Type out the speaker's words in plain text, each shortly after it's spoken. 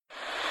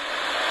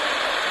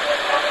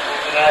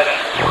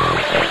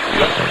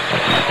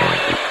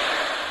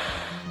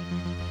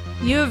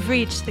You have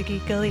reached the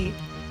Geek Elite.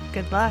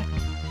 Good luck.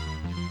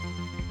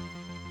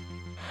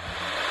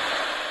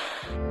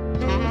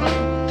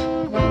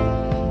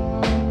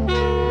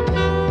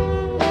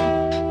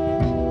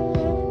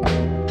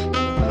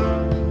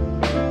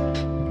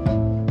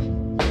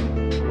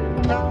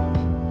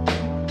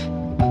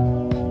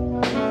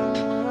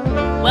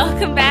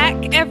 Welcome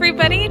back,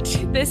 everybody,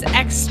 to this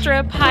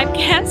extra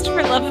podcast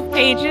for Love of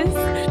Pages.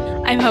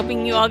 I'm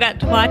hoping you all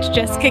got to watch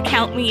Jessica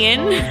count me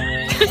in.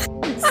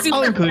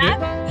 I'll include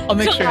it. I'll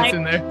make sure it's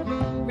in there.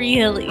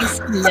 Really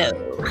slow.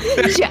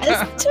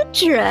 Just to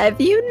drive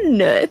you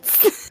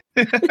nuts.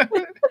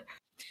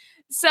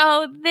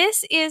 So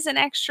this is an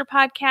extra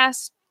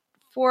podcast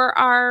for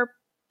our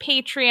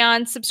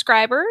Patreon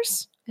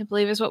subscribers, I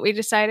believe is what we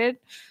decided.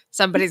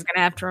 Somebody's going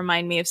to have to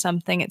remind me of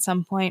something at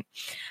some point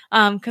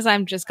because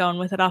I'm just going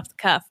with it off the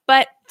cuff.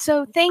 But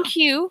so thank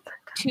you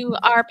to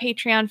our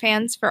Patreon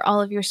fans for all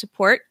of your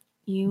support.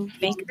 You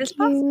make this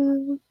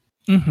possible.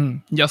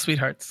 Y'all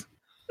sweethearts.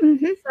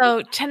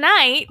 So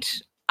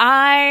tonight,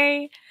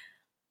 I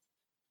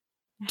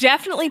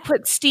definitely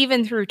put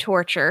Steven through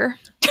torture.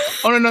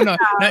 Oh, no. No,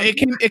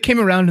 it came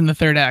around in the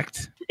third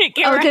act. Did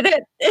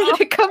it?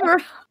 Did it come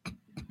around?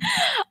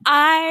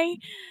 I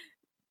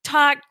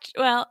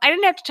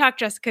didn't have to talk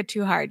Jessica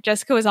too hard.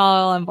 Jessica was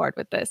all on board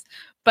with this.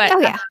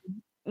 But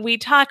we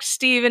talked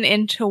Steven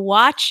into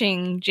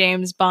watching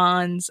James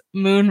Bond's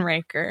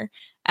Moonraker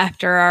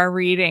after our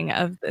reading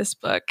of this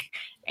book.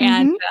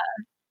 And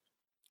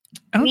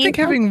I don't think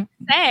having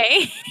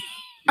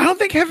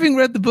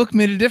read the book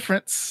made a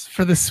difference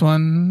for this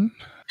one.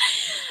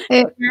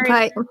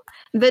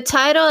 The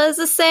title is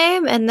the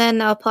same, and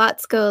then our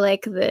plots go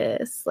like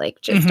this,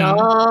 like just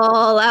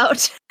all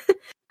out,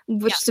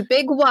 which is a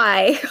big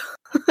why.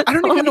 I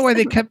don't even know why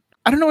they kept.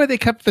 I don't know why they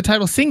kept the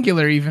title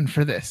singular even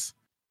for this.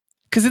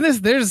 Because in this,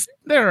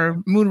 there are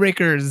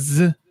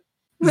Moonrakers.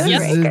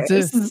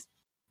 Moonrakers.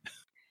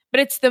 But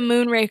it's the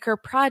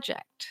Moonraker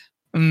Project.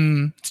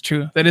 It's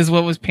true. That is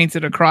what was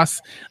painted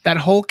across that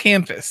whole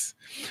campus.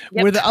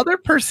 Yep. Where the other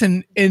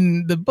person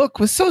in the book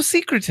was so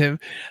secretive,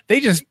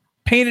 they just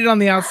painted on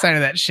the outside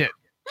of that shit.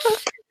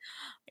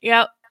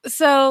 Yep.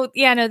 So,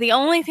 the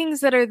only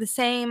things that are the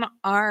same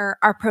are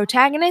our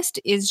protagonist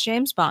is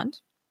James Bond.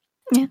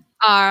 Yeah.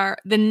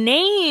 The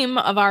name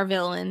of our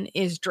villain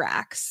is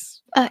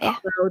Drax. Oh, yeah.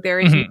 So there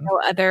is no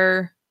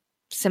other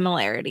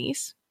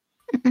similarities.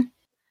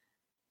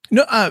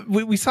 No,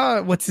 we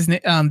saw what's his name,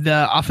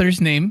 the author's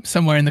name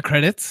somewhere in the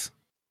credits.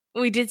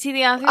 We did see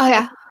the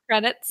author's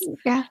credits.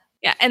 Yeah.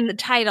 Yeah, and the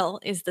title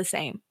is the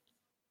same.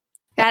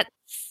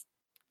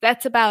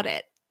 That's about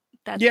it.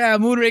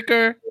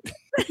 Moonraker.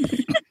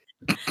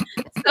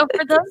 So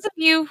for those of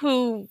you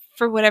who,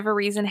 for whatever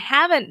reason,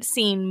 haven't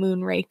seen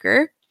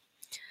Moonraker,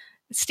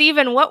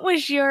 Steven,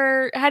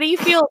 how do you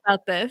feel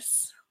about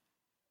this?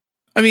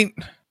 I mean,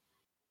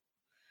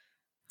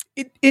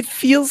 it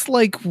feels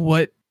like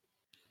what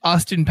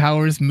Austin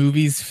Powers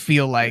movies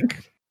feel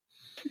like.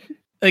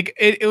 Like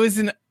it was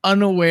an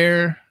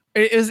unaware,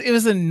 it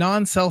was a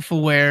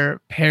non-self-aware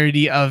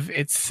parody of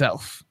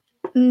itself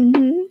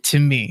to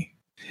me.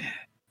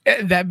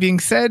 That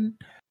being said,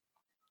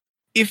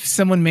 if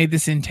someone made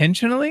this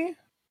intentionally,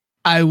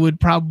 I would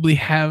probably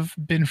have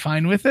been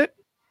fine with it.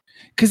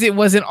 Because it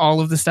wasn't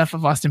all of the stuff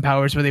of Austin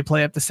Powers where they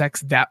play up the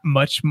sex that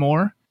much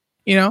more,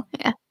 Yeah.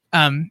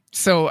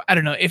 So I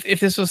don't know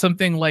if this was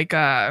something like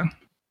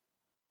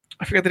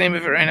I forget the name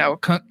of it right now,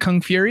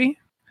 Kung Fury.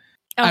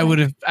 Okay. I would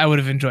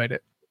have enjoyed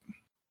it.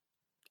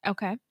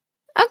 Okay.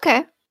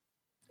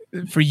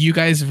 For you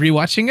guys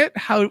rewatching it,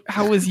 how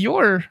was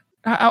your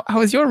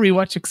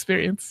rewatch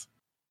experience?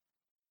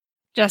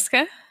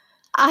 Jessica?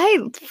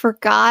 I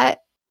forgot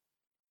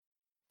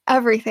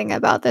everything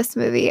about this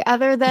movie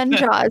other than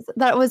Jaws.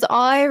 That was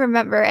all I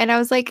remember. And I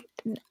was like,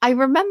 I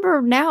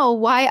remember now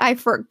why I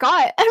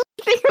forgot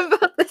everything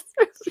about this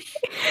movie.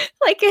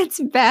 Like, it's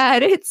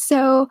bad. It's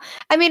so...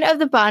 I mean, of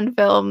the Bond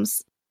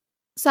films,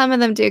 some of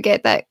them do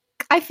get that.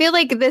 I feel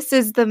like this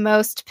is the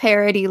most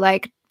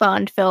parody-like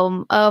Bond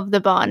film of the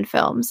Bond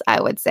films,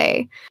 I would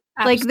say.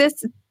 Absolutely. Like,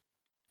 this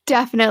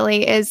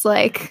definitely is,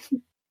 like,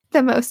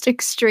 the most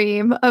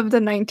extreme of the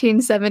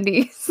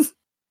 1970s.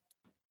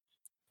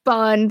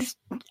 Bond.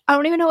 I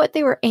don't even know what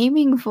they were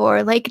aiming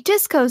for. Like,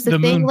 disco's the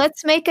thing. Moon.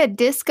 Let's make a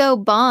disco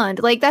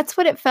Bond. Like, that's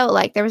what it felt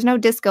like. There was no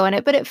disco in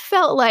it, but it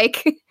felt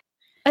like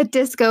a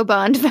disco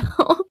Bond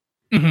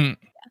film.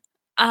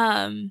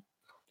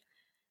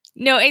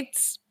 No,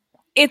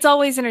 it's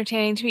always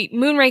entertaining to me.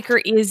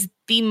 Moonraker is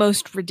the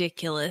most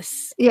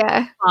ridiculous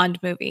Bond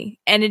movie,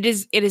 and it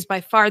is by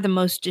far the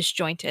most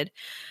disjointed.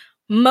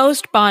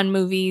 Most Bond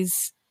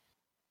movies,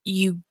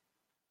 you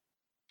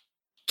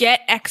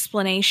get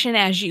explanation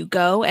as you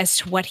go as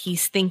to what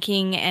he's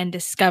thinking and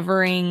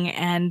discovering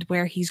and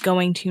where he's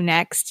going to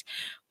next.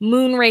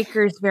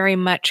 Moonraker is very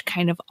much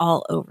kind of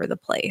all over the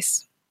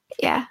place.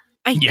 Yeah.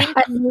 I think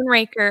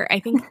Moonraker,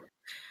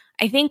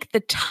 I think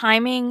the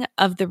timing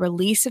of the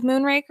release of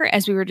Moonraker,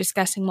 as we were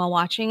discussing while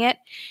watching it,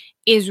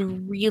 is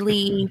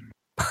really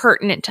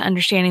pertinent to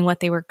understanding what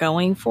they were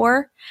going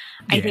for.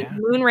 Yeah. I think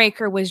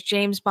Moonraker was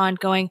James Bond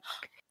going,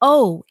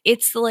 oh,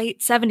 it's the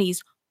late 70s.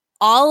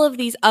 All of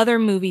these other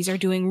movies are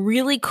doing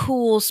really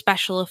cool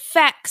special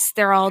effects.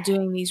 They're all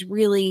doing these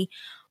really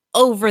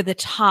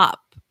over-the-top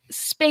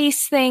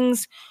space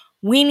things.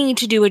 We need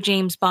to do a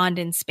James Bond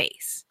in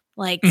space.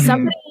 Like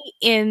somebody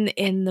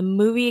in the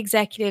movie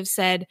executive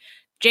said,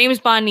 James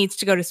Bond needs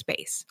to go to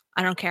space.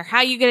 I don't care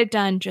how you get it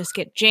done. Just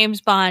get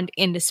James Bond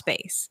into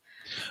space.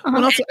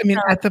 Well, also, I mean,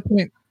 at the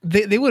point,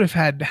 they would have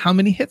had how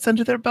many hits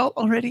under their belt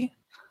already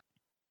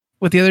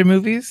with the other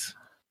movies?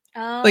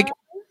 Like,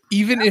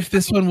 even if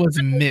this one was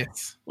a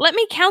miss. Let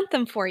me count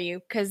them for you,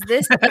 because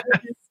this is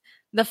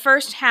the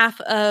first half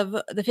of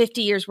the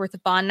 50 years worth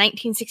of Bond,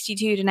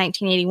 1962 to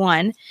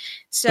 1981.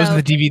 So those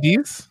are the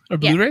DVDs or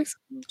Blu-rays?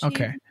 Yeah.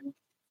 Okay.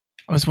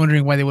 I was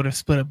wondering why they would have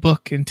split a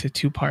book into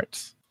 2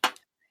 parts.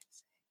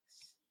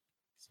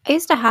 I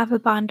used to have a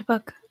Bond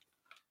book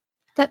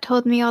that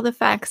told me all the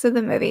facts of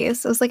the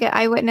movies. It was like an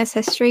eyewitness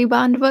history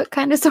Bond book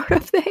kind of sort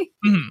of thing.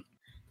 Mm-hmm.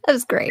 That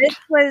was great. This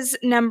was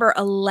number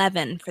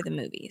 11 for the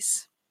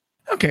movies.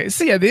 Okay,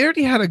 so yeah, they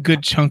already had a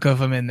good chunk of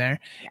them in there.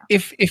 Yeah.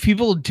 If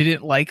people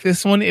didn't like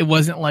this one, it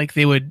wasn't like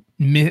they would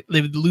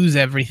lose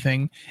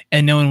everything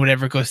and no one would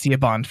ever go see a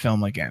Bond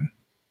film again.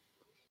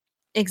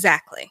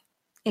 Exactly.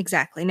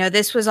 No,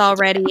 this was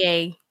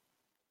already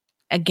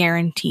a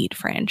guaranteed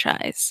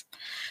franchise.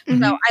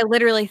 Mm-hmm. So I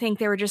literally think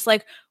they were just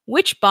like,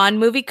 which Bond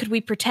movie could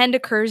we pretend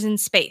occurs in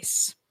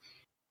space?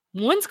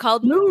 One's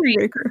called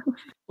Moonraker.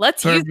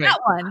 Let's use that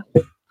one.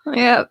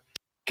 Yep.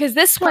 Because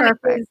this one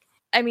is,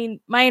 I mean,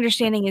 my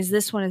understanding is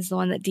this one is the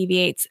one that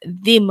deviates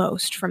the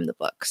most from the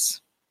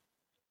books.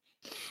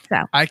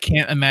 So I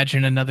can't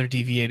imagine another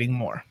deviating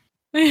more.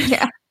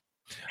 Yeah.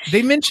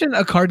 They mention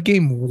a card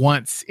game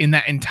once in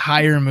that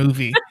entire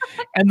movie,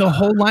 and the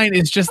whole line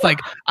is just like,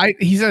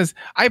 he says,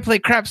 I play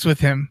craps with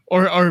him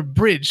or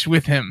bridge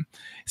with him,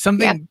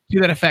 something to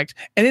that effect.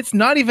 And it's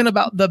not even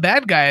about the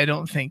bad guy, I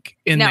don't think,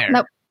 there.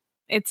 Nope,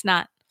 it's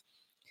not.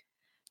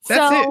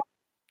 That's it.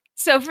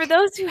 So for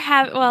those who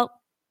have,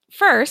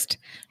 first,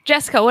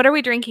 Jessica, what are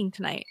we drinking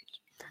tonight?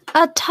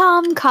 A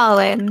Tom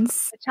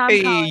Collins.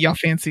 Collins. Y'all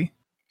fancy?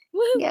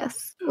 Woo.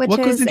 Yes. What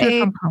goes into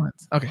Tom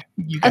Collins? Okay.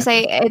 I'll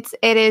say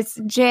it is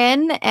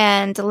gin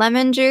and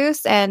lemon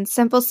juice and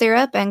simple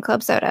syrup and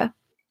club soda.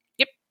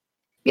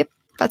 Yep.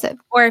 That's it.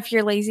 Or if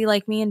you're lazy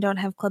like me and don't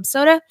have club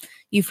soda,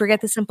 you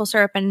forget the simple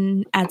syrup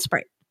and add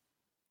Sprite.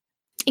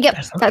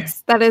 Yep.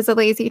 That is a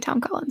lazy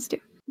Tom Collins too.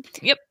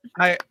 Yep.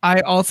 I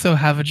also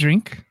have a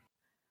drink.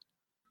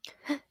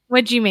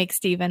 What'd you make,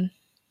 Steven?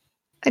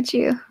 What'd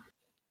you?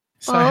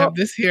 So I have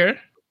this here.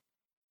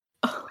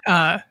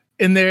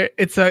 In there,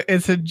 it's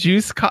a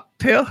juice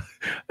cocktail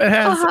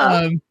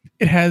that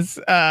has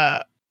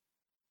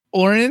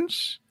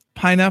orange,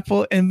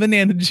 pineapple, and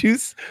banana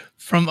juice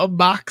from a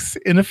box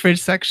in the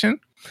fridge section.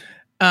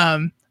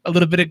 A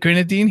little bit of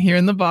grenadine here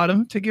in the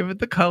bottom to give it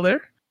the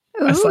color.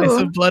 Ooh. A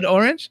slice of blood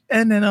orange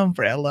and an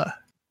umbrella.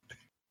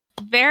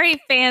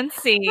 Very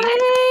fancy. Hey.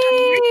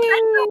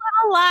 I'm a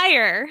little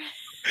liar.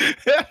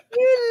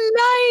 You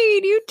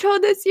lied. You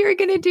told us you were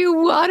going to do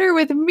water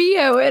with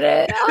Mio in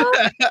it.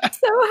 Oh, I'm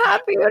so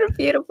happy. What a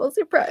beautiful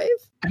surprise.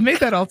 I made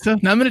that also.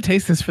 Now I'm going to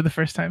taste this for the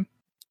first time.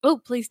 Oh,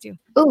 please do.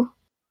 Oh.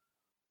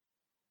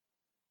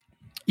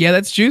 Yeah,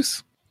 that's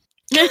juice.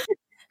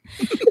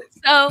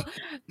 So,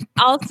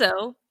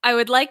 also, I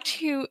would like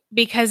to,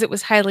 because it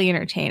was highly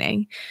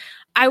entertaining,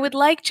 I would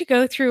like to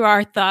go through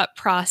our thought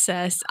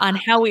process on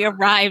how we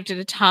arrived at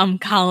a Tom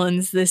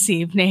Collins this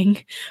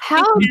evening.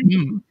 How?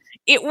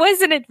 It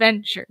was an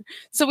adventure.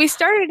 So we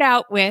started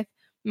out with,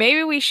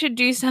 maybe we should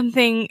do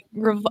something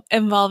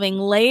involving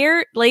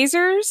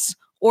lasers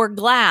or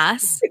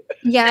glass.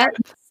 Yeah.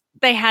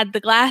 They had the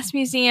glass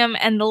museum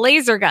and the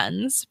laser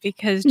guns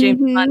because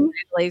James Bond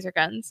did laser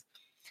guns.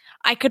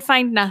 I could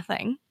find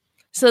nothing.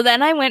 So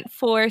then I went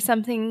for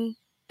something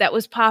that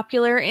was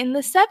popular in the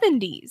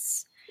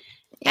 70s.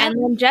 Yeah.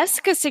 And then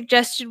Jessica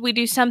suggested we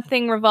do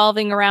something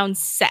revolving around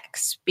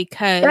sex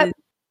because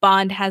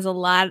Bond has a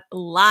lot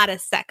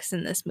of sex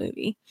in this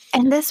movie.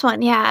 And this one,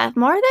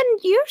 more than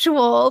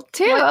usual,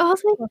 too. I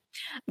was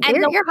like,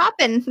 you're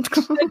hopping.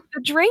 The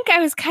drink I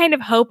was kind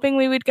of hoping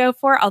we would go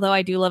for, although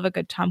I do love a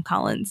good Tom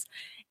Collins,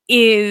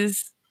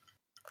 is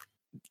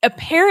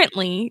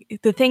apparently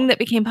the thing that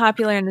became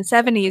popular in the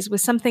 70s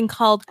was something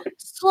called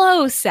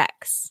slow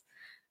sex.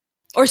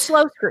 Or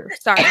slow screw,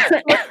 sorry.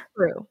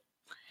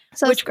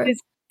 Slow screw.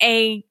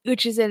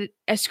 Which is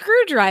a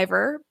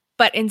screwdriver,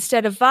 but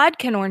instead of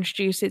vodka and orange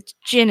juice, it's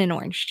gin and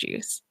orange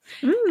juice.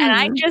 And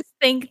I just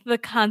think the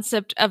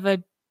concept of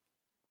a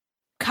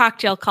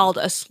cocktail called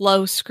a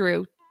slow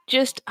screw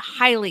just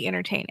highly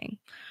entertaining.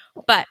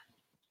 But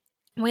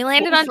we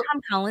landed on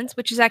Tom Collins,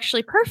 which is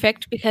actually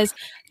perfect because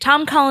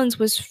Tom Collins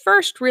was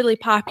first really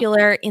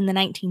popular in the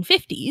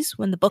 1950s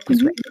when the book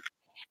was written,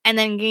 and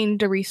then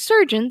gained a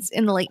resurgence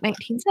in the late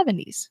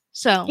 1970s.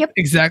 So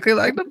exactly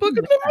like the book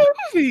of the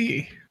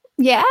movie.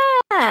 Yeah.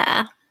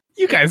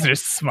 You guys are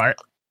smart.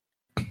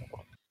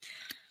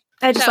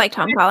 I just like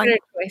Tom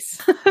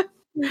Collins.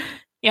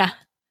 Yeah.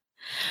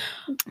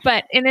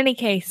 But in any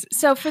case,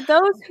 so for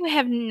those who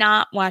have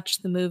not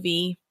watched the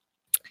movie,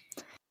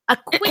 a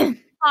quick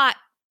plot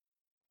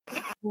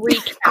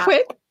recap.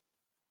 Quick?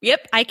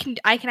 Yep, I can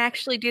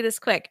actually do this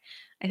quick.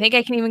 I think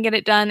I can even get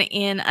it done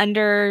in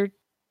under,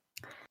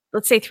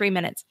 let's say, 3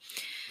 minutes.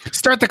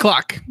 Start the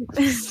clock.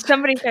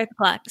 Somebody start the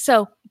clock.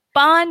 So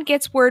Bond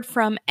gets word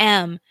from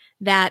M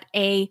that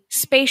a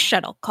space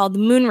shuttle called the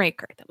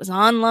Moonraker that was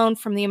on loan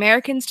from the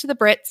Americans to the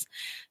Brits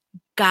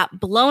got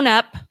blown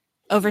up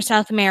over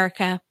South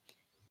America,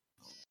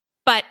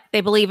 but they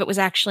believe it was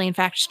actually, in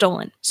fact,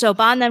 stolen. So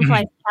Bond then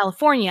flies to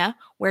California,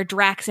 where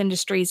Drax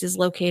Industries is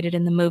located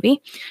in the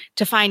movie,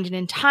 to find an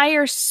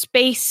entire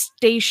space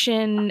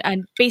station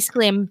and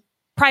basically a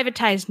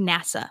privatized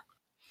NASA.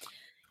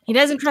 He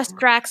doesn't trust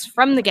Drax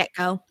from the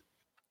get-go,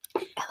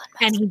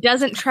 and he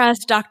doesn't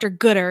trust Dr.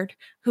 Goodard,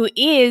 who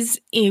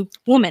is a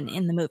woman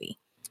in the movie.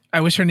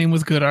 I wish her name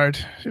was Goodard.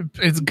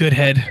 It's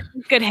Goodhead.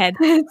 Goodhead.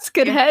 It's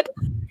Goodhead.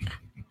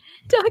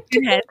 Dr.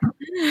 Goodhead.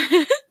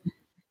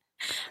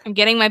 I'm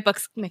getting my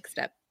books mixed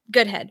up.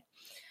 Goodhead.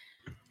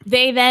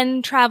 They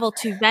then travel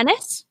to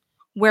Venice,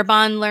 where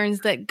Bond learns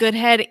that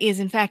Goodhead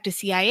is in fact a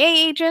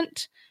CIA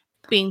agent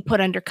being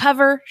put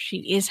undercover.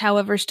 She is,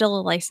 however, still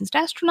a licensed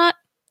astronaut.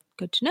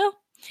 Good to know.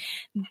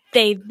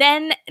 They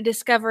then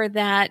discover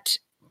that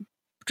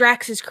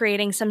Drax is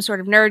creating some sort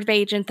of nerve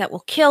agent that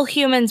will kill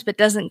humans but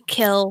doesn't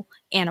kill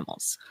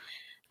animals.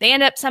 They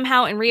end up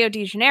somehow in Rio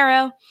de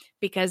Janeiro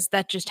because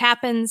that just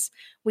happens.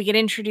 We get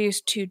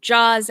introduced to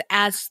Jaws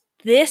as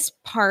this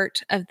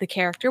part of the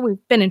character.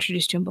 We've been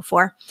introduced to him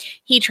before.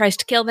 He tries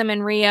to kill them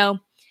in Rio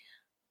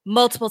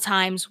multiple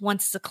times,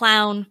 once as a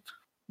clown,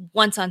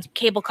 once on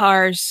cable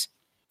cars.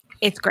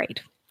 It's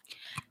great.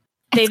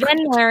 They then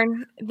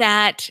learn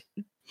that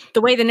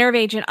the way the nerve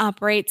agent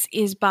operates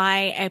is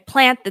by a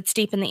plant that's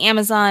deep in the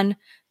Amazon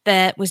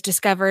that was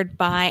discovered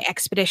by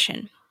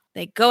Expedition.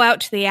 They go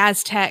out to the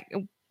Aztec,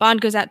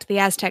 Bond goes out to the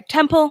Aztec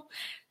temple,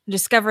 and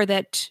discover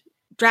that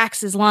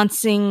Drax is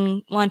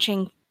launching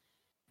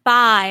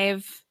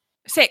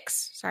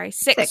six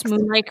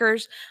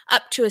Moonrakers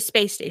up to a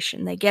space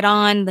station. They get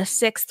on the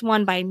sixth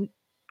one by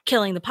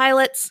killing the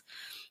pilots,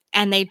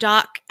 and they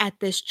dock at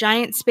this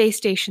giant space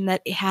station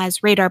that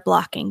has radar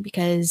blocking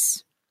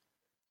because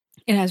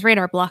it has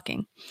radar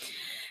blocking.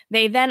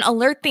 They then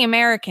alert the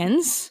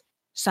Americans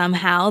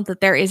somehow that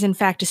there is in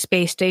fact a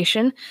space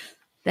station.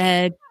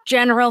 The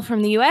general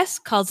from the US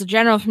calls the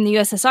general from the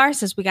USSR,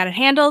 says we got it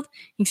handled.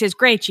 He says,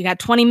 great, you got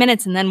 20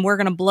 minutes and then we're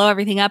going to blow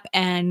everything up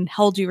and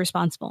hold you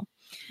responsible.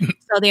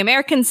 So the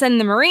Americans send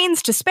the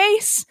Marines to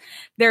space.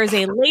 There's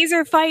a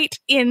laser fight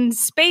in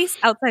space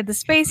outside the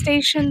space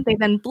station. They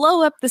then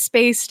blow up the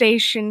space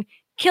station,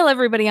 kill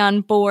everybody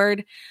on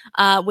board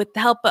with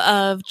the help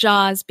of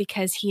Jaws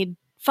because he had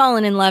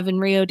fallen in love in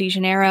Rio de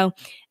Janeiro,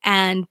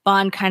 and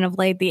Bond kind of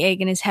laid the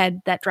egg in his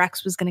head that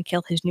Drax was going to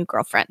kill his new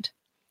girlfriend.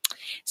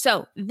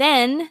 So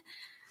then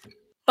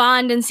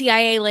Bond and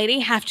CIA lady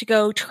have to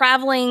go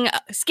traveling,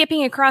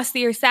 skipping across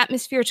the Earth's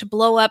atmosphere to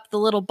blow up the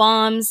little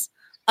bombs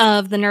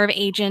of the nerve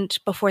agent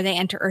before they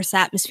enter Earth's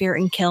atmosphere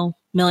and kill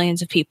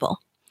millions of people.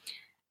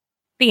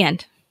 The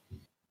end.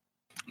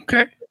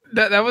 Okay.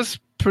 That was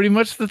pretty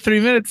much the 3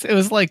 minutes. It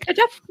was like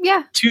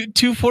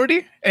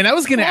 240, and I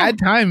was gonna add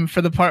time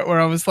for the part where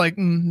I was like,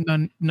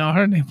 no,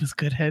 her name was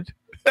Goodhead.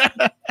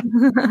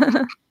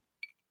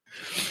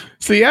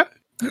 So yeah.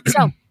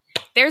 So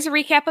there's a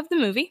recap of the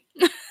movie.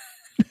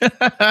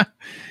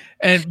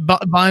 And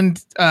Bond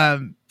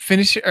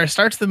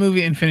starts the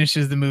movie and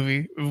finishes the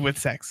movie with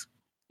sex.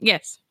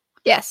 Yes.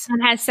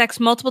 And has sex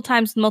multiple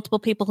times with multiple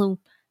people,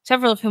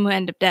 several of whom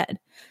end up dead.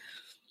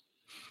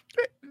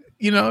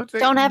 You know,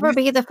 don't ever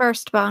be the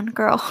first Bond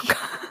girl.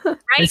 Right?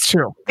 It's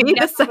true. Be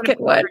the second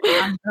one.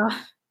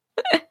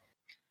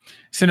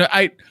 So no,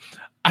 I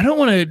don't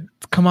want to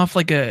come off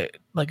like a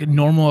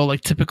normal,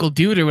 like typical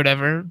dude or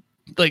whatever.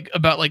 Like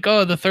about like,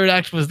 oh, the third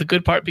act was the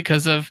good part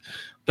because of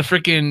the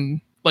freaking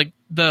like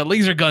the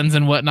laser guns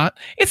and whatnot.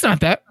 It's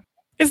not that.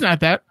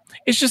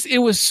 It's just it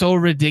was so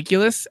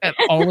ridiculous at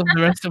all of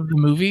the rest of the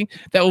movie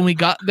that when we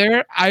got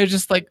there, I was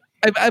just like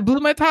I blew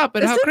my top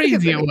at how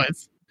crazy it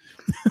was.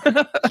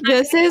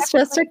 This is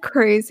just a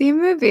crazy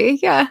movie.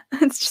 Yeah.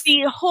 It's just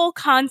the whole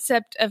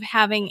concept of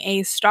having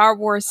a Star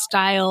Wars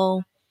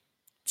style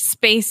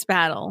space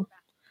battle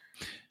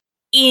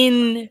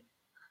in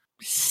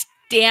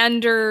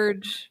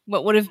standard,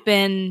 what would have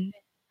been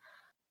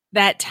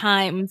that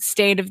time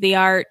state of the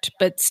art,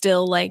 but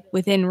still like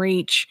within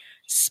reach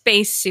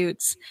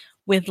spacesuits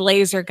with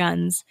laser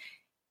guns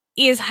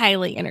is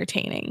highly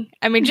entertaining.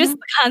 I mean, just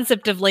the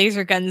concept of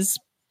laser guns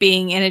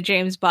being in a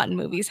James Bond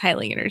movie is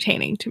highly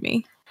entertaining to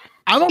me.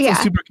 I'm also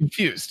super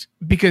confused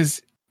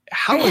because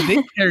how are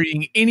they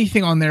carrying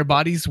anything on their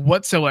bodies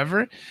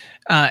whatsoever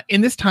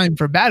in this time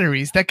for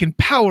batteries that can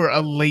power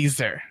a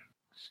laser?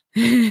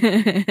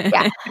 They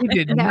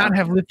did not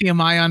have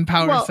lithium-ion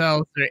power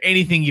cells or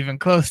anything even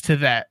close to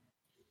that.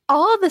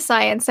 All the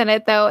science in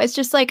it, though, it's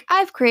just like,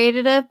 I've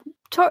created a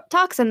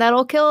toxin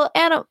that'll kill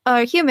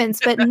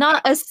humans, but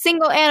not a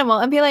single animal.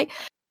 And be like,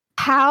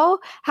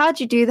 How'd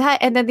you do that?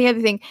 And then the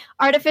other thing,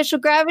 artificial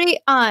gravity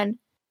on.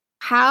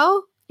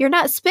 How? You're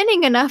not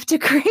spinning enough to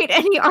create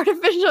any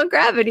artificial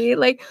gravity.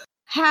 Like,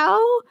 how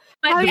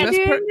are you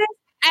doing this?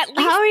 At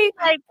least how are you,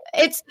 like,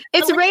 it's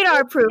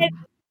radar proof.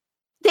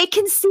 They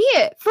can see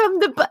it from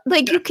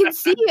you can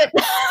see it.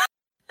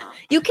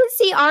 You can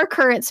see our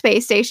current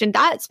space station.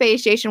 That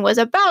space station was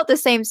about the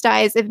same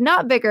size, if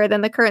not bigger,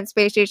 than the current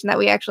space station that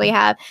we actually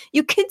have.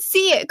 You can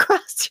see it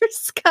across your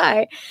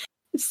sky.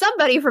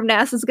 Somebody from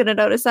NASA is going to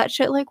notice that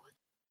shit. Like,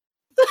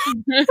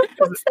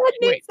 what's that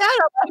new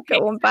satellite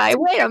going by?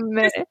 Wait a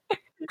minute.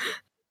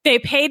 They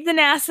paid the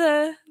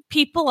NASA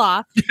people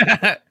off,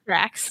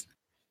 Drax.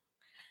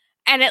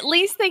 And at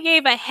least they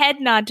gave a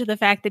head nod to the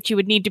fact that you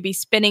would need to be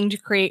spinning to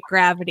create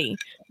gravity,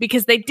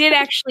 because they did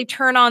actually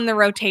turn on the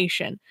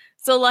rotation.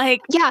 So,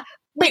 like, yeah,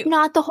 but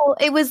not the whole.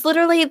 It was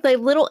literally the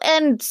little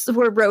ends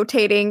were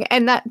rotating,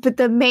 but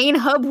the main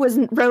hub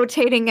wasn't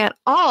rotating at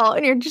all.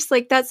 And you're just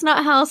like, that's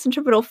not how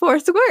centripetal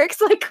force works.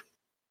 Like,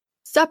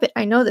 stop it!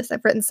 I know this.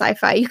 I've written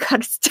sci-fi. You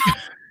gotta stop.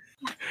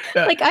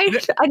 Like, I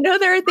know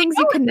there are things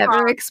you can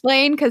never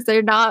explain because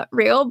they're not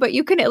real, but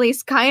you can at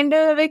least kind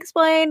of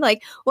explain.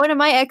 Like, one of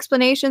my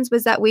explanations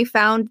was that we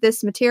found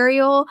this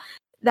material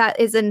that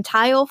is in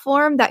tile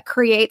form that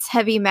creates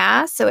heavy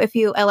mass. So if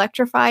you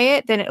electrify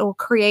it, then it will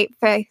create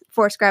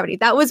force gravity.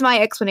 That was my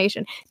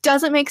explanation.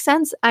 Doesn't make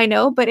sense, I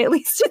know, but at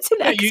least it's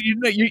an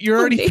explanation. You're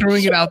already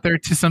throwing it out there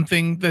to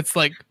something that's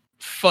like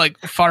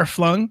far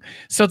flung.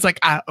 So it's like,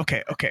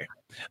 okay.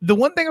 The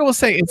one thing I will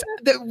say is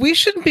that we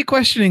shouldn't be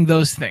questioning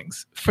those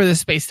things for the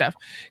space stuff,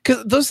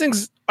 because those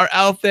things are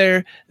out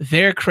there.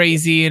 They're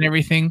crazy and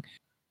everything.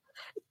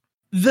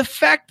 The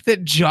fact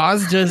that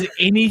Jaws does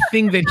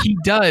anything that he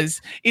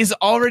does is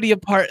already a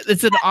part.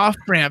 It's an off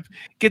ramp.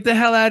 Get the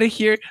hell out of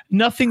here.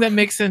 Nothing that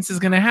makes sense is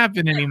going to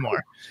happen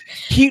anymore.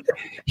 He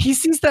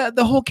sees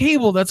the whole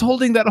cable that's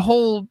holding that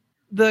whole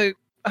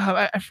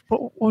I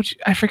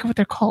forget what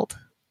they're called.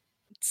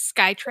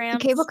 Skytrams?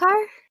 Cable car?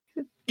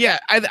 Yeah,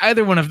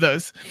 either one of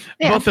those,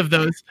 both of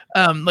those,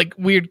 like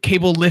weird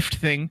cable lift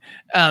thing,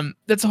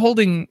 that's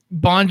holding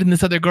Bond and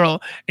this other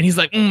girl, and he's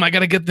like, I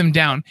gotta get them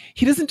down.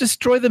 He doesn't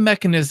destroy the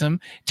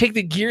mechanism, take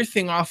the gear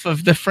thing off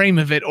of the frame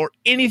of it, or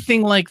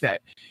anything like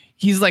that.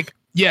 He's like,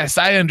 yes,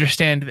 I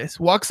understand this.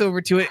 Walks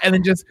over to it and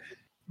then just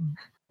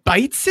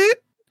bites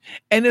it.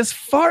 And as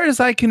far as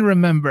I can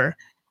remember,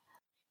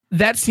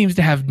 that seems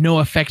to have no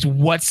effect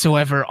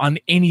whatsoever on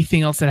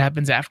anything else that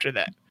happens after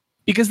that.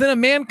 Because then a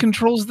man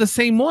controls the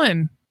same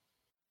one.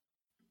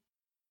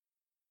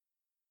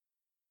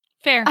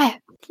 Fair.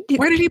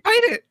 Why did he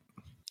bite it?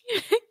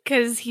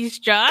 Because he's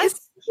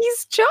Jaws?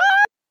 He's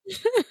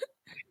Jaws?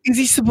 Is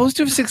he supposed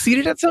to have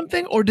succeeded at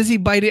something? Or does he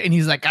bite it and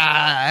he's like,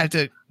 I have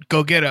to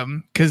go get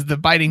him because the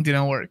biting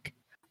didn't work?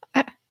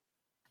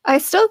 I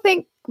still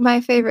think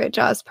my favorite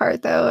Jaws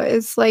part, though,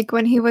 is like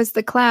when he was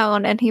the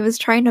clown and he was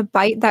trying to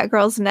bite that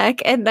girl's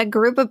neck and a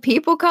group of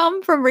people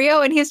come from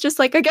Rio and he's just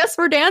like, I guess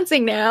we're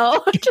dancing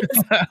now.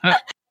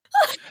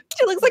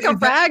 She looks like a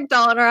rag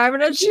doll in her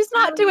arm and she's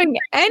not doing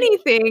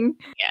anything.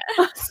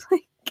 Yeah.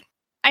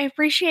 I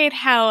appreciate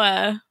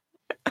how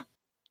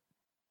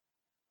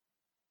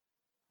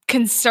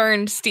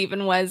concerned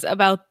Stephen was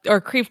about, or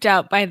creeped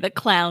out by the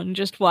clown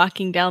just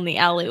walking down the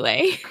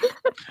alleyway.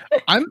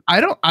 I'm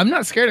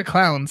not scared of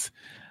clowns.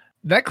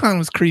 That clown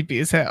was creepy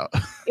as hell.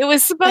 It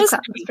was supposed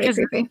to be because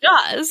it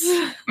does.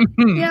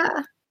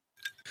 Yeah.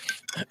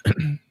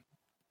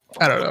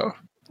 I don't know.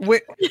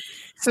 Wait,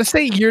 so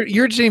say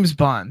you're James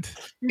Bond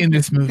in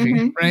this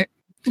movie, right?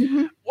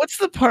 Mm-hmm. What's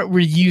the part where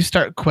you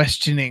start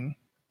questioning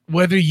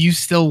whether you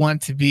still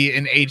want to be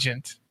an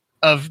agent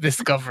of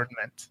this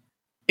government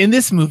in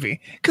this movie?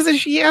 Because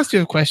she has to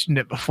have questioned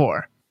it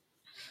before.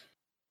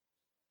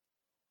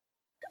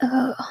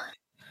 Oh.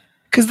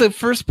 Because the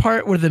first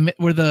part where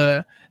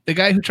the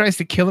guy who tries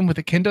to kill him with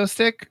a kendo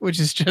stick, which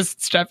is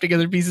just strapped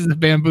together pieces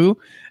of bamboo,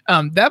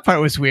 that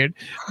part was weird.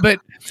 But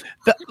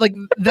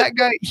that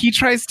guy, he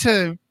tries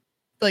to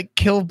like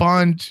kill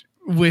Bond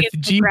with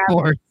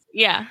G-force.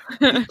 Yeah,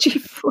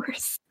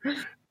 G-force.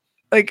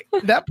 Like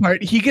that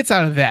part, he gets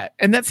out of that,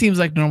 and that seems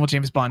like normal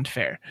James Bond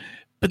fare.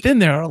 But then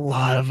there are a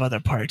lot of other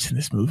parts in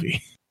this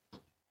movie.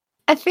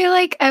 I feel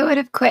like I would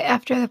have quit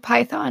after the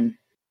python.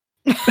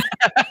 Yeah,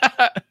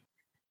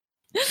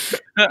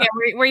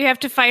 where you have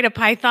to fight a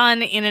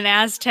python in an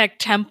Aztec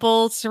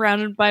temple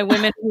surrounded by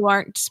women who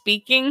aren't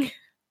speaking.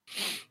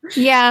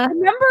 Yeah. The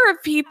number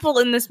of people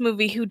in this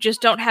movie who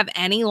just don't have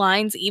any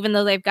lines, even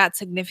though they've got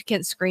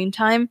significant screen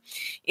time,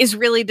 is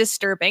really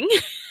disturbing.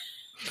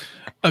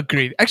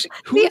 Agreed. Actually,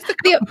 go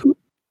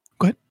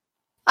ahead.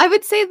 I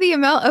would say the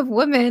amount of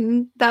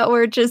women that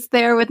were just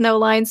there with no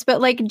lines, but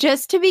like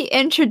just to be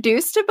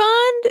introduced to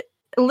Bond,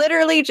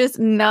 literally just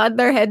nod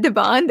their head to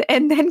Bond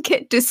and then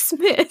get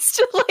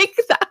dismissed like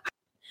that.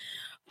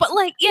 But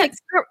like, yeah,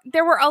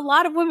 there were a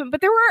lot of women,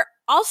 but there were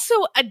also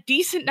a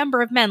decent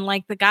number of men,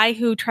 like the guy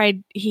who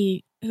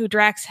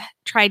Drax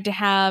tried to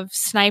have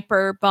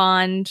sniper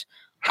Bond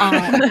cause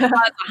a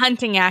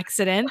hunting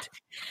accident.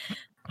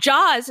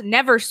 Jaws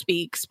never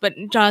speaks, but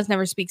Jaws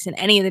never speaks in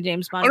any of the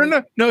James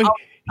Bond. No.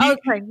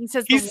 Sorry. He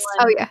says the one.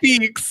 Oh yeah.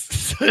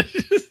 Speaks.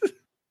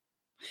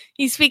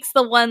 He speaks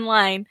the one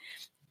line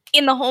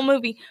in the whole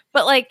movie,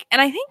 but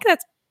and I think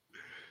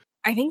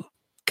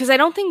because I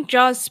don't think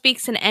Jaws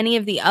speaks in any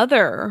of the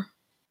other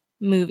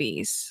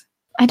movies.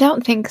 I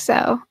don't think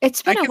so.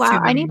 It's been a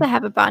while. I need to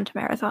have a Bond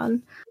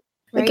marathon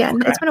again.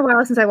 Okay. It's been a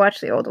while since I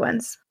watched the old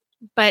ones.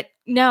 But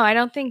no, I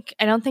don't think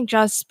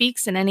Jaws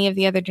speaks in any of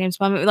the other James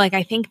Bond movies.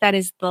 I think that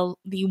is the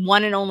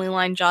one and only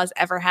line Jaws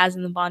ever has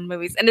in the Bond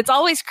movies, and it's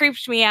always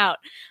creeped me out.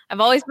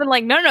 I've always been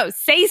like, no,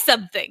 say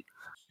something.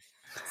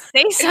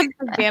 Say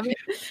something, damn it.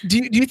 Do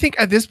you think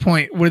at this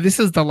point, where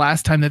this is the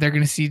last time that they're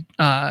going to see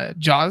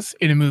Jaws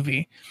in a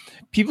movie,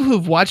 people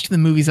who've watched the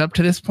movies up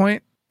to this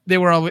point, they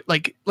were always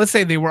let's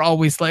say they were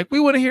always like,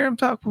 we want to hear him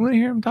talk. We want to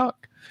hear him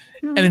talk.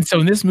 Mm-hmm. And then so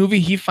in this movie,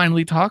 he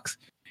finally talks.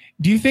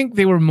 Do you think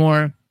they were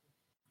more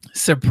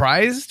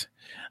surprised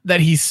that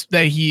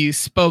he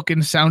spoke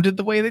and sounded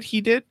the way that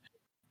he did,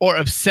 or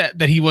upset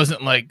that he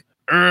wasn't like,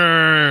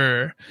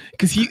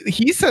 because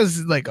he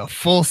says a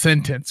full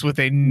sentence with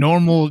a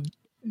normal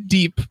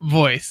deep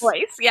voice.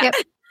 Yeah. Yep.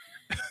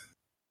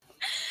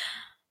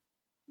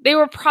 They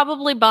were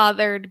probably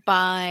bothered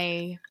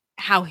by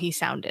how he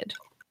sounded.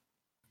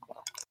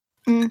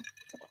 Should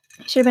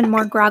have been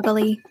more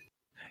groggily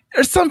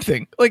or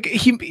something.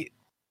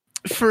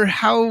 For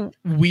how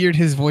weird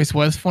his voice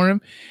was for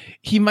him,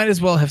 he might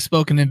as well have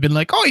spoken and been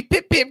like, "Oh,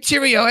 pip pip,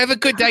 cheerio, have a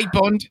good day,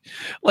 Bond."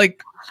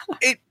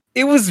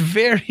 It was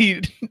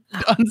very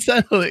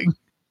unsettling.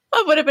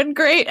 That would have been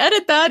great.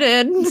 Edit that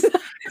in. Have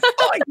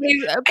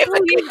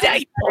a good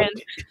day,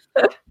 Bond.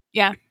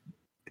 Yeah.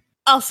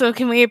 Also,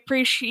 can we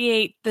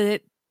appreciate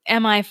that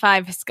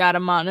MI5 has got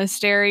a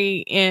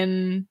monastery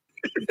in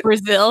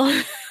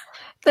Brazil?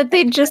 That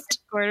they just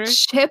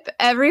ship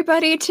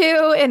everybody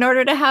to in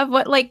order to have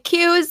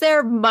Q is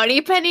there,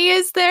 Moneypenny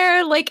is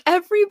there,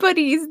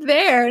 everybody's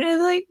there. And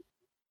it's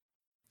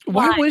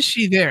why was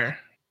she there?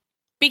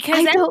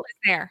 Because Em was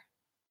there.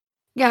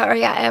 Yeah,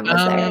 Em was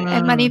there.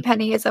 And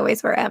Moneypenny is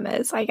always where Em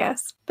is, I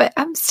guess. But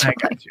I'm still I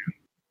got you.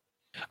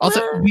 Also,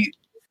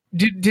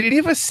 did any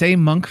of us say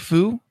Monk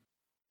Fu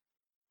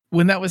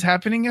when that was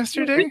happening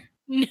yesterday?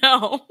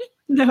 No.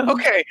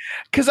 Okay,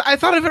 because I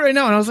thought of it right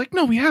now, and I was like,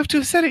 "No, we have to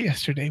have said it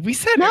yesterday. We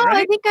said it, right?" No,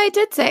 I think I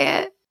did say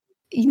it.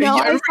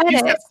 I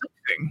said it.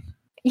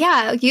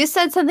 Yeah, you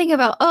said something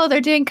about,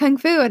 they're doing Kung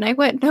Fu, and I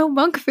went, no,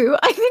 Monk Fu.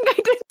 I think I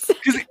did say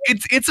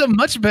because it's a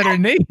much better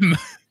name.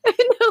 I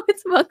know,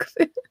 it's Monk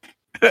Fu.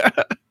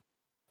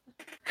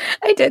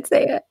 I did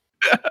say it.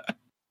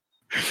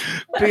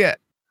 But yeah,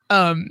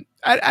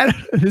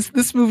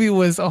 this movie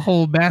was a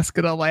whole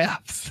basket of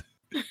laughs.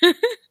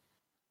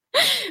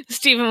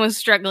 Stephen was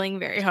struggling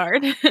very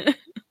hard.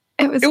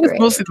 It was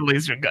mostly the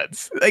laser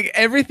guns.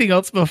 Everything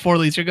else before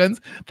laser guns,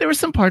 there were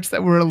some parts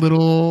that were a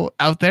little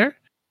out there.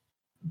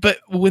 But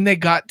when they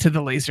got to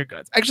the laser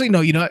guns, actually, no,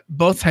 you know what?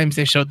 Both times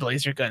they showed the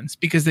laser guns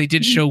because they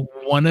did show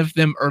one of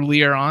them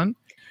earlier on,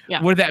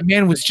 where that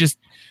man was just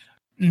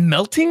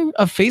melting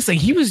a face.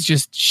 He was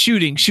just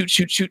shooting, shoot.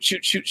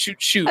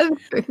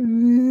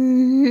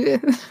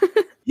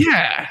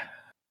 Yeah.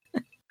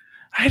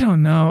 I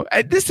don't know.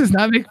 This does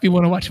not make me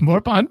want to watch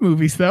more Bond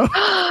movies, though.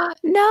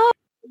 No,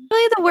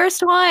 really the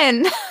worst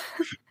one.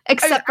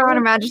 Except for Her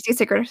Majesty's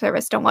Secret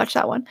Service. Don't watch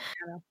that one.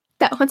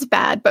 That one's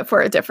bad, but for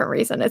a different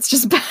reason. It's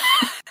just bad.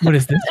 What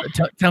is this?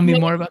 Tell me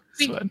more about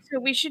this one. So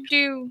we should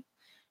do...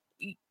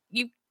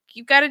 You've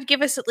got to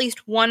give us at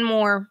least one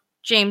more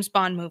James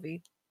Bond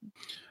movie.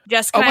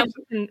 Jessica and I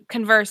can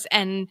converse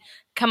and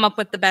come up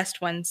with the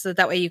best one, so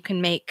that way you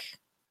can make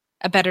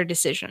a better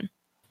decision.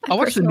 I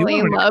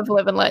personally love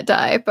Live and Let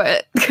Die,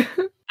 but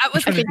I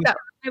was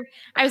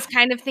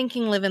kind of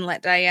thinking Live and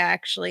Let Die, yeah,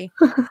 actually.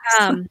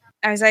 I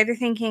was either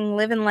thinking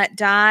Live and Let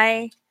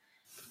Die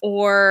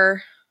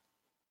or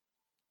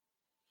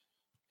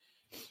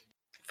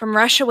From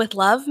Russia with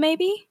Love,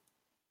 maybe?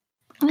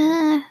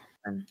 I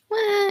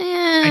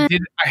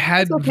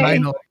had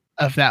vinyl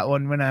of that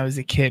one when I was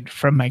a kid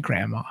from my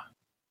grandma.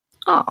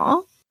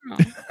 Aw.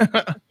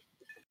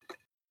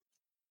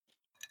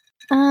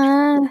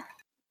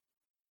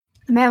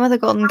 Man with a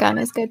Golden Gun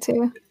is good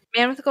too.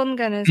 Man with a Golden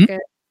Gun is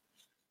good.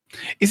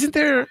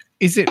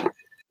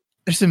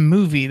 There's a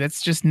movie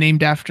that's just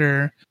named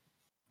after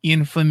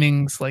Ian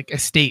Fleming's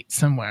estate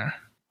somewhere.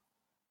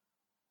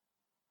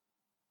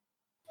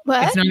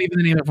 What? It's not even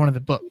the name of one of the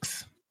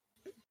books.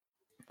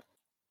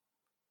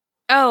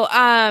 Oh,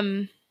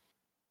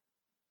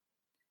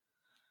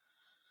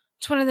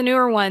 it's one of the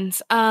newer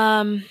ones.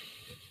 Skyfall?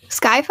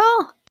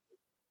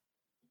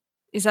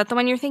 Is that the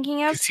one you're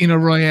thinking of? Casino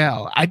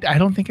Royale. I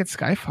don't think it's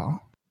Skyfall.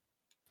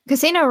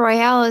 Casino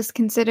Royale is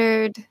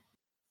considered...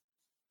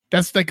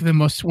 That's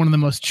one of the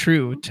most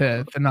true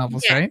to the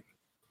novels, right?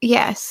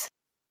 Yes.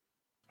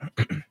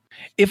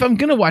 If I'm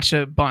gonna watch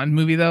a Bond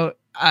movie, though,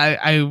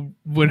 I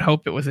would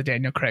hope it was a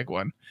Daniel Craig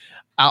one.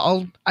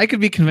 I could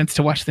be convinced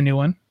to watch the new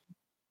one.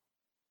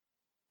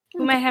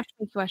 We might have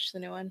to watch the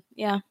new one.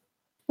 Yeah.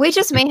 We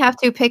just may have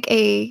to pick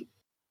a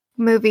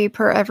movie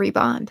per every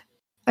Bond.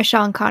 a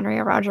Sean Connery,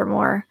 a Roger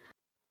Moore,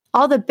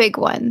 all the big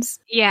ones.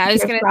 Yeah, I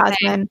was going to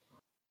say.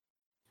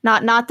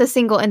 Not the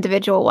single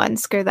individual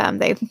ones. Screw them.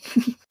 They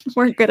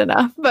weren't good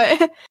enough.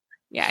 But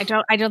yeah,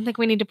 I don't think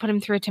we need to put him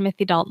through a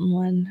Timothy Dalton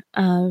one.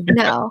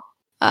 No.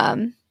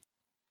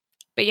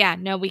 But yeah,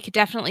 no, we could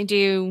definitely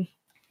do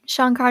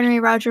Sean Connery,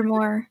 Roger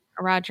Moore.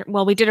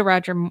 Well, we did a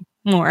Roger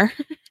Moore.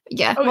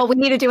 Yeah. Well, we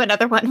need to do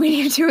another one. We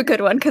need to do a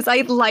good one because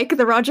I like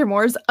the Roger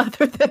Moores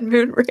other than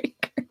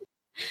Moonraker.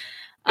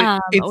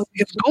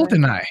 It's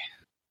GoldenEye.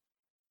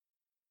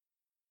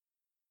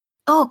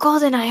 Oh,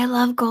 GoldenEye! I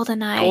love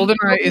GoldenEye.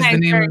 GoldenEye is the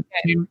name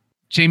of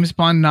James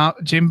Bond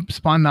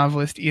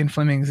novelist Ian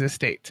Fleming's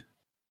estate.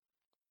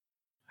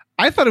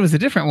 I thought it was a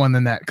different one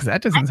than that because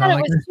that doesn't sound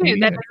like it too.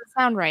 That doesn't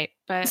sound right.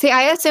 But see,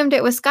 I assumed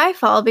it was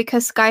Skyfall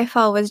because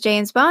Skyfall was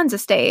James Bond's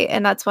estate,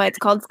 and that's why it's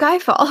called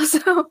Skyfall.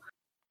 So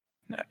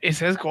it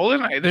says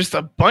GoldenEye. There's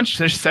a bunch.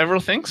 There's several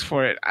things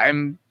for it.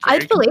 I'd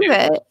believe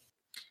it.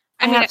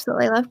 I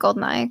absolutely love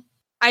GoldenEye.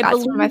 That's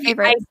one of my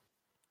favorites.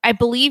 I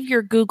believe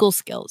your Google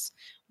skills,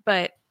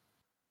 but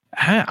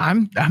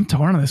I'm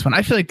torn on this one.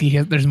 I feel like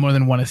there's more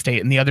than one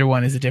estate, and the other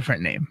one is a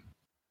different name.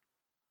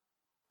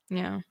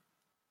 Yeah.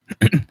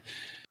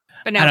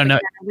 But no, I don't know.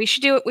 Yeah, we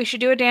should do it. We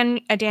should do a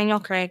Daniel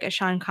Craig, a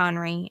Sean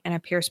Connery, and a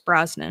Pierce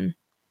Brosnan.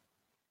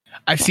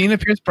 I've seen a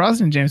Pierce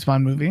Brosnan James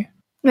Bond movie.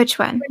 Which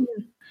one?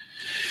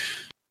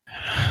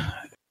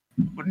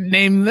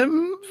 Name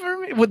them for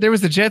me. Well, there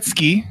was the jet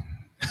ski.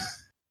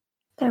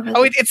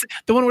 It's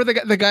the one where the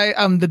guy,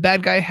 the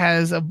bad guy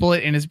has a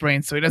bullet in his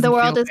brain, so he doesn't. The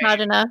world is not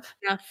enough.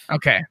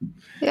 Okay.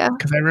 Yeah.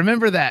 Because I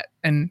remember that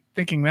and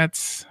thinking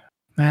that's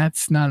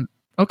not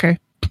okay.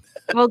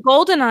 Well,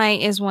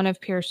 GoldenEye is one of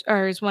Pierce,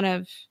 or is one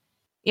of.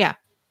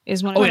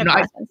 As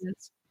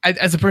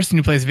a person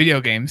who plays video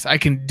games, I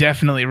can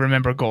definitely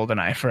remember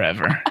GoldenEye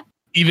forever,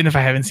 even if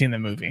I haven't seen the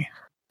movie.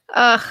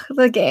 Ugh,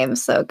 the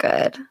game's so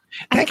good.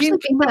 I actually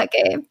beat that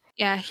game.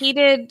 Yeah, he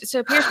did.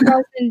 So Pierce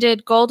Brosnan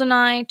did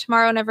GoldenEye,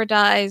 Tomorrow Never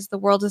Dies, The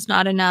World Is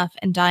Not Enough,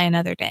 and Die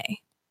Another Day.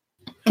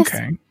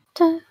 Okay.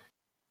 I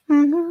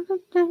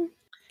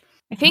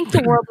think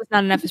The World Is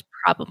Not Enough is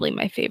probably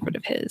my favorite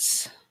of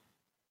his.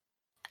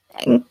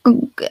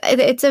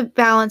 It's a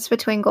balance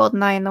between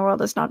GoldenEye and The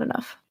World Is Not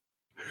Enough.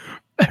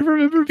 I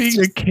remember being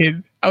a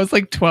kid. I was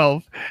like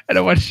 12, and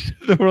I watched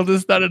The World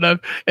Is Not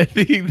Enough and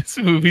thinking this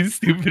movie's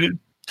stupid.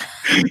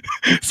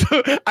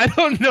 So I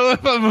don't know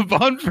if I'm a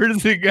Bond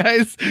person,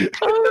 guys.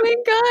 Oh my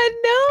god,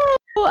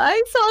 no!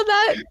 I saw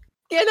that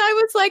and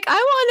I was like, I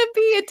want to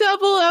be a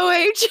double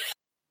OH.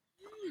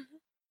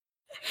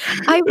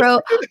 I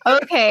wrote,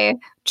 okay,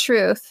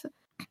 truth.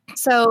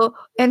 So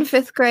in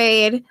 5th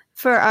grade,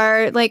 for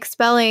our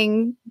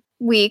spelling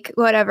week,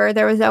 whatever,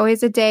 there was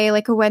always a day,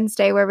 like a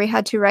Wednesday, where we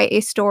had to write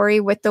a story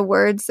with the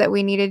words that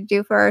we needed to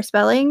do for our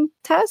spelling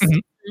test.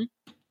 Mm-hmm.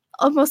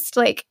 Almost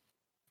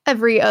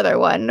every other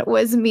one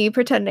was me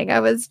pretending I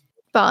was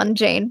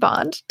Jane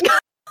Bond.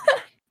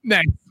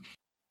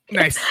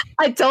 Nice.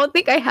 I don't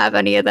think I have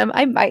any of them.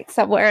 I might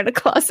somewhere in a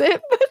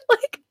closet, but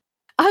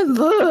I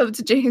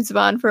loved James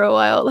Bond for a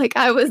while.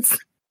 I was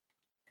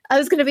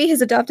gonna be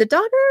his adopted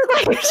daughter.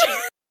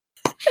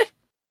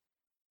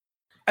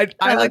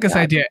 I like this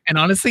idea, and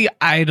honestly,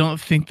 I don't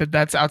think that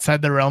that's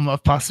outside the realm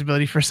of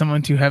possibility for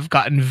someone to have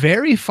gotten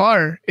very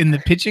far in the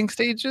pitching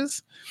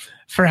stages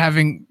for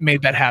having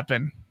made that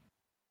happen.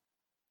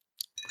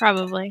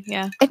 Probably,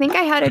 yeah. I think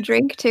I had a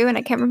drink too, and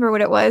I can't remember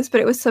what it was,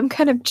 but it was some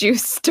kind of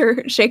juice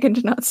shaken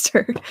to not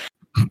stirred,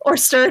 or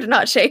stirred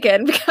not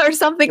shaken, or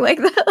something like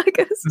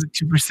that.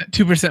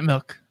 2%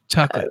 milk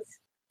chocolate.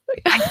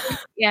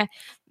 Yeah,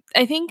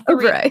 I think the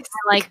reason I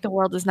like The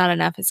World Is Not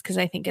Enough is because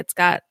I think it's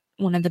got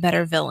one of the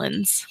better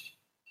villains.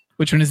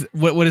 Which one is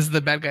what is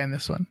the bad guy in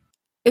this one?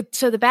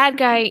 So the bad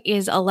guy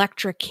is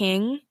Elektra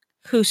King,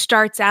 who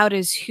starts out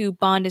as who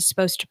Bond is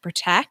supposed to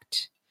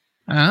protect.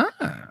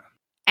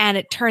 And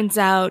it turns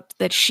out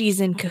that she's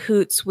in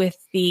cahoots with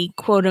the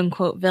quote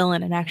unquote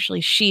villain, and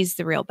actually she's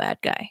the real bad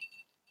guy.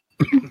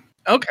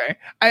 Okay.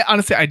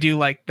 I do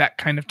like that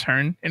kind of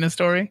turn in a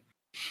story.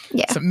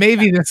 Yeah. So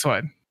maybe this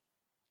one.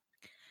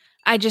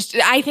 I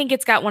think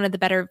it's got one of the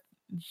better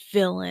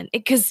villain,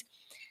 because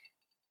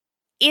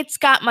it's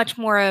got much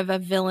more of a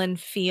villain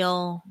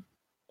feel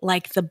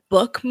like the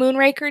book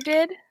Moonraker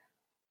did,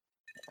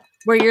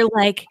 where you're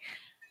like,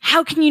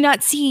 how can you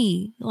not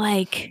see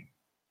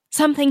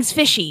something's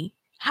fishy?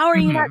 How are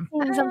you not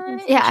seeing something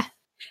fishy? Yeah.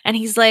 And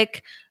he's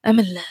like, I'm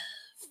in love.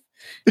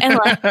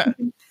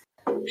 And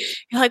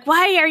you're like,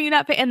 why are you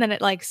not? And then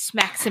it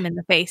smacks him in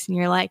the face, and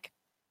you're like,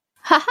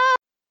 haha.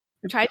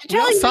 I tried to tell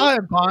you. We all saw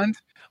it, Bond.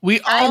 We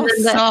all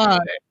saw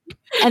it.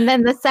 And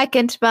then the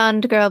second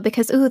Bond girl,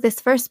 because this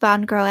first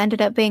Bond girl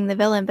ended up being the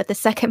villain, but the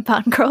second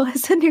Bond girl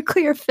is a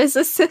nuclear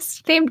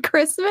physicist named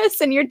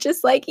Christmas, and you're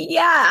just like,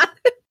 yeah.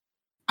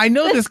 I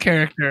know this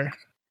character.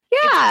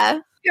 Yeah.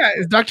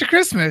 It's Dr.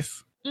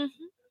 Christmas.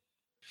 Mm-hmm.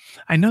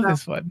 I know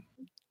this one.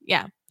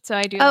 Yeah. So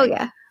I do. Oh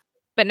yeah.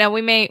 But no,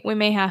 we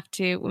may have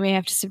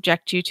to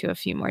subject you to a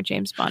few more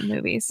James Bond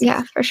movies.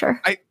 Yeah, for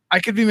sure. I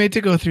could be made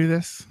to go through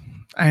this.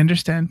 I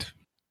understand.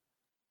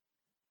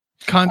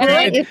 content. And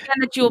I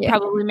understand that you will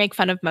probably make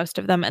fun of most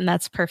of them, and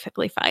that's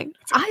perfectly fine.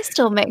 I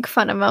still make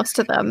fun of most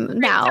of them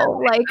now.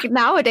 Like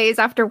nowadays,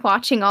 after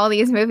watching all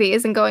these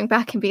movies and going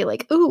back and be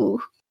like,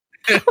 "Ooh,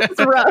 that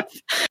was rough."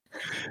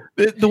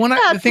 The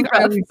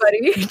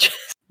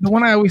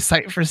one I always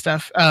cite for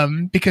stuff,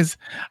 because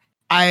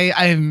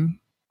I'm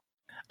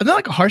not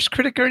like a harsh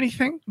critic or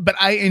anything, but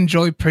I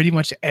enjoy pretty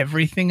much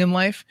everything in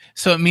life.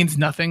 So it means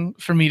nothing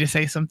for me to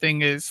say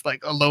something is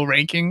like a low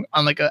ranking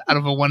on like out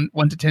of a 1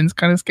 to 10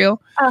 kind of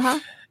scale.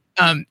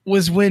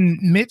 Was when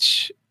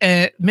Mitch,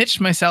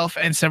 myself,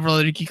 and several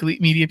other Geek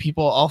Elite Media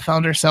people all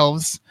found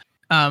ourselves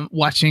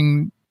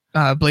watching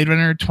Blade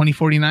Runner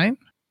 2049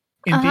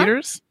 in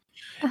theaters.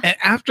 And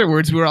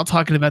afterwards, we were all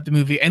talking about the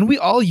movie, and we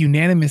all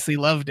unanimously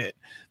loved it.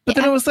 But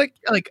then it was like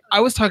I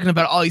was talking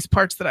about all these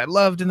parts that I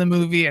loved in the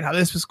movie and how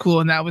this was cool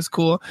and that was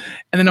cool.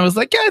 And then I was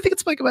like, yeah, I think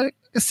it's like about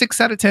a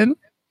 6 out of 10.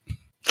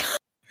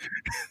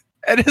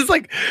 And it's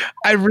like,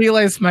 I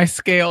realized my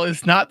scale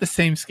is not the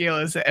same scale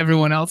as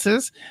everyone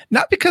else's.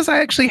 Not because I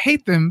actually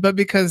hate them, but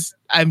because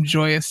I'm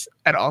joyous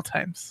at all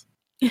times.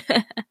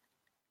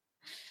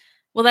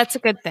 Well, that's a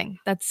good thing.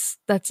 That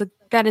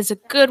is a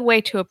good way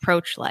to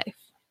approach life.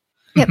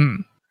 Yep.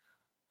 Mm-hmm.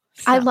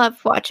 So. I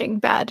love watching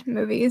bad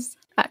movies,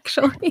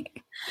 actually.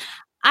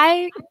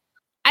 I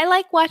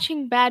like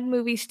watching bad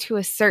movies to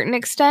a certain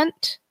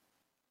extent.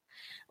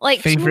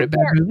 Like favorite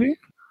bad movie?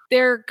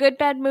 There are good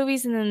bad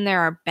movies, and then there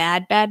are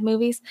bad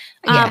movies.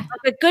 But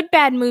a good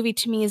bad movie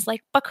to me is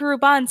like Buckaroo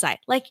Banzai.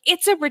 Like,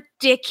 it's a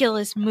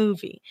ridiculous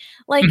movie.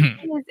 Like, it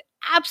is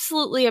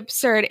absolutely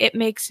absurd. It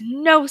makes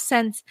no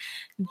sense.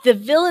 The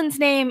villain's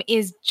name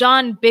is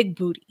John Big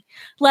Booty.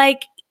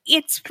 Like,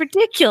 it's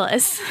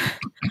ridiculous.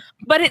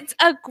 But it's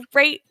a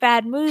great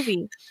bad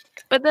movie.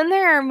 But then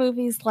there are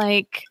movies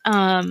like,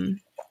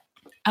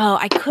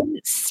 I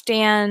couldn't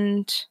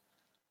stand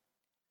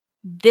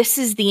This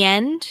Is the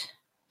End.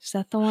 Is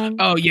that the one?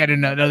 Oh yeah,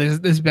 no. This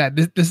is bad.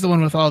 This is the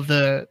one with all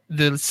the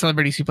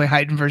celebrities who play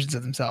heightened versions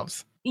of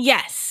themselves.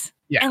 Yes.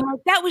 Yeah. And like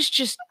that was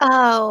just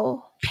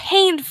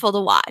painful to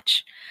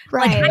watch.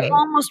 Right. Like I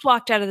almost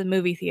walked out of the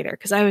movie theater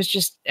because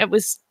it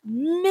was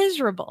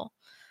miserable.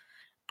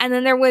 And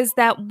then there was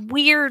that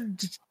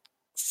weird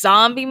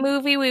zombie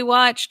movie we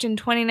watched in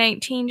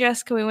 2019,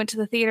 Jessica. We went to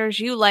the theaters.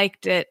 You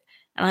liked it,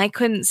 and I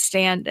couldn't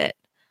stand it.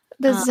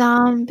 The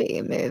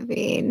zombie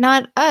movie.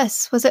 Not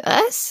Us. Was it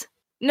Us?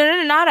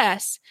 No, not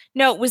Us.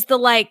 No, it was the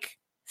like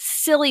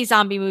silly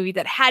zombie movie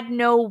that had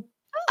no.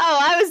 Oh,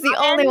 I was the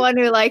only one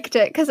who liked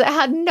it because it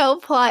had no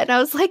plot, and I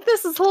was like,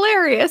 "This is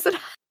hilarious." It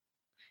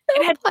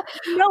had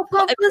no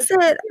plot. What was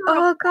it?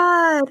 Oh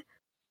God!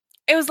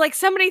 It was like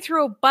somebody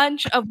threw a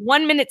bunch of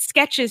 1-minute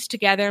sketches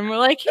together, and we're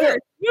like, "Here,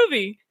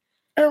 movie."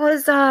 It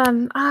was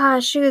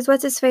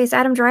what's his face?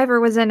 Adam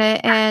Driver was in it,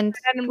 and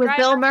with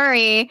Bill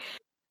Murray.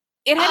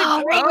 It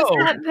had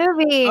that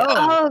movie.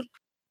 Oh.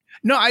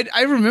 No,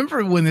 I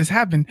remember when this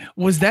happened.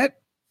 Was that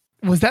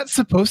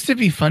supposed to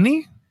be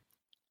funny?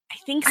 I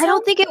think so. I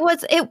don't think it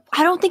was.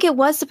 I don't think it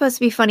was supposed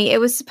to be funny. It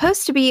was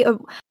supposed to be.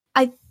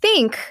 I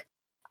think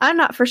I'm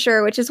not for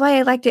sure, which is why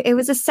I liked it. It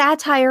was a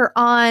satire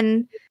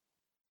on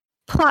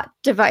plot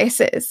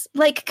devices,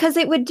 like because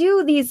it would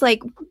do these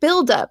like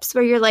build-ups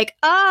where you're like,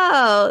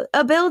 oh,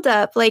 a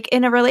build-up like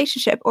in a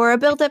relationship or a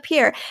build-up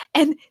here,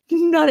 and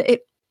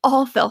it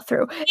all fell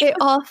through. It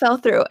all fell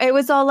through. It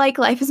was all like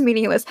life is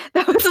meaningless.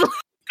 That was.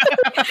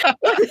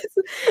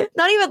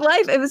 Not even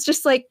life. It was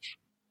just like,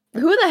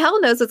 who the hell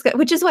knows what's good?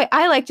 Which is why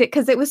I liked it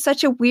because it was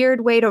such a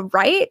weird way to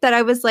write that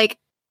I was like,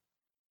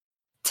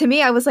 to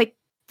me, I was like,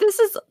 this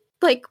is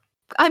like,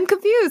 I'm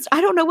confused.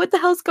 I don't know what the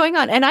hell's going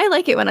on, and I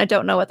like it when I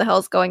don't know what the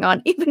hell's going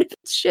on, even if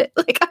it's shit.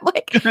 Like I'm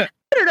like, I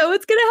don't know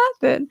what's gonna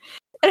happen.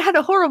 It had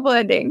a horrible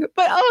ending,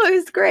 but it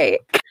was great.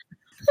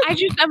 I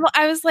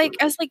was like,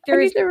 there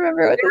is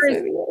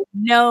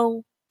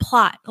no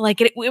plot.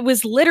 Like it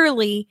was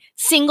literally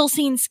single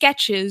scene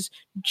sketches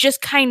just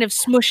kind of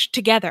smushed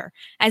together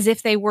as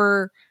if they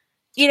were,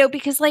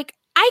 because like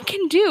I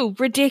can do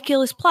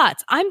ridiculous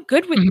plots. I'm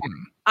good with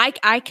them.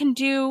 I can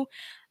do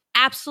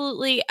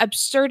absolutely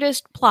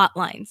absurdist plot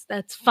lines.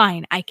 That's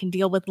fine. I can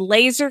deal with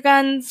laser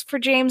guns for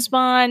James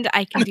Bond.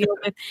 I can deal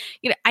with,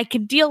 I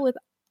can deal with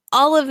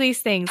all of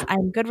these things.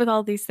 I'm good with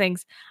all these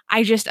things.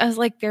 I was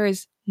like, there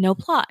is no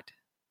plot.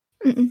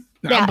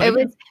 Yeah, it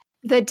was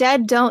The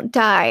Dead Don't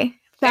Die.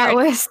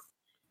 That's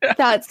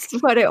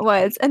what it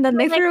was. And then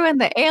they threw in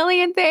the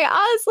alien thing.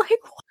 I was like,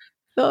 what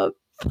the?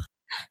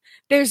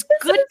 There's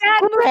good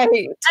bad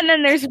movies, and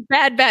then there's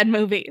bad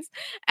movies.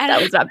 And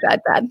that was not bad.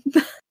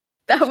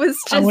 That was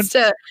just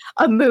a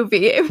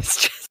movie. It was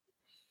just,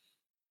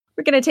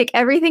 we're going to take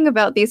everything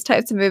about these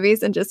types of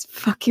movies and just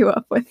fuck you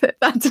up with it.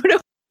 That's what it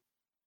was.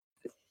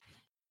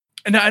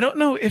 And I don't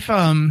know if,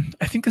 I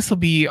think this will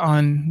be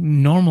on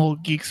Normal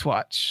Geeks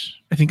Watch.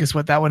 I think is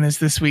what that one is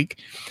this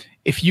week.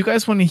 If you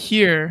guys want to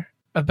hear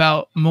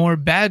about more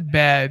bad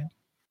paranormal,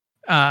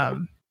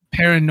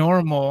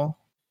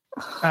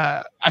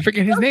 I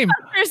forget his name.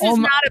 This is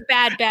not a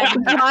bad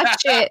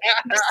Watch it,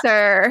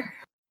 sir.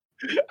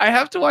 I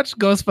have to watch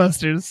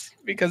Ghostbusters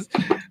because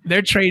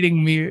they're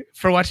trading me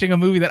for watching a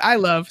movie that I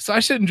love, so I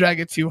shouldn't drag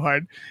it too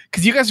hard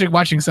because you guys are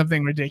watching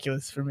something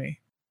ridiculous for me.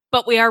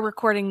 But we are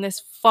recording this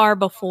far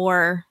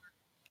before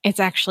it's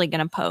actually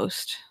going to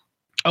post.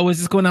 Oh, is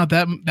this going out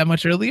that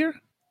much earlier?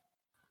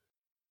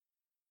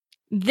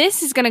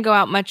 This is going to go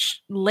out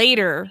much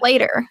later.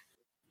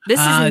 This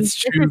is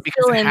true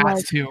because it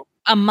has to.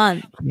 A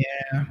month.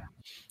 Yeah.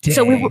 Dang.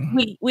 So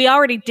we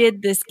already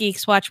did this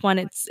Geeks Watch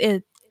one.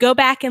 Go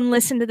back and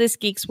listen to this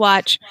Geeks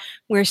Watch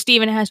where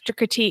Steven has to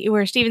critique,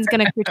 where Steven's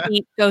going to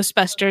critique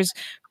Ghostbusters,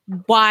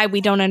 why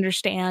we don't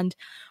understand.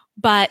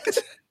 But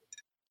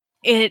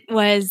it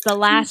was the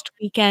last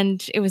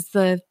weekend. It was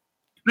the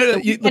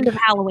weekend of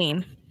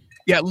Halloween.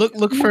 Yeah, look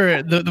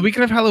for the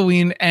weekend of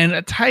Halloween and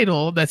a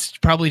title that's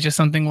probably just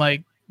something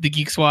like the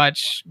Geeks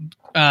Watch,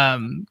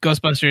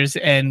 Ghostbusters,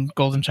 and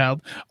Golden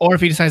Child. Or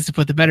if he decides to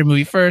put the better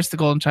movie first, the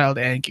Golden Child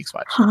and Geeks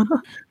Watch.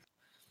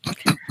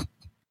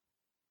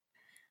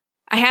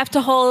 I have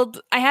to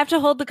hold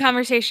the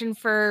conversation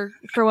for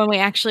when we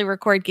actually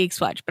record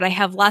Geeks Watch, but I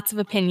have lots of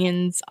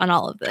opinions on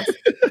all of this.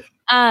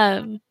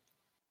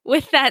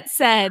 With that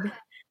said,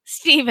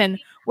 Steven,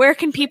 where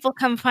can people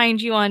come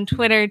find you on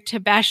Twitter to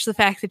bash the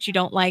fact that you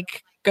don't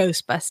like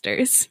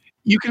Ghostbusters?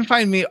 You can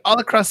find me all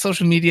across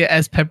social media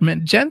as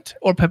Peppermint Gent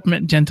or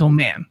Peppermint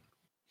Gentleman.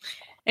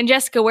 And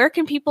Jessica, where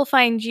can people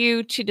find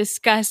you to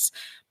discuss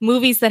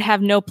movies that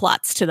have no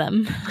plots to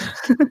them?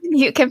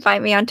 You can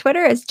find me on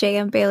Twitter as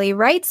JM Bailey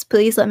Writes.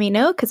 Please let me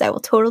know because I will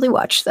totally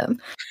watch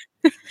them.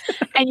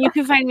 And you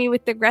can find me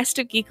with the rest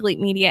of Geek Elite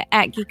Media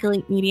at Geek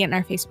Elite Media and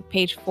our Facebook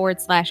page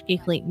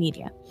 /Geek Elite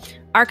Media.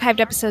 Archived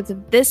episodes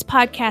of this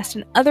podcast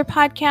and other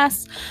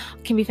podcasts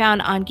can be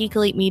found on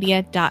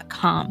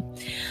geekelitemedia.com.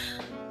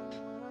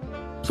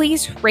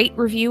 Please rate,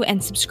 review,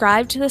 and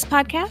subscribe to this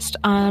podcast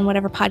on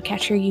whatever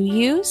podcatcher you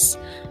use.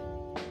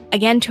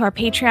 Again, to our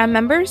Patreon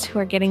members who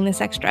are getting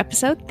this extra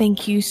episode,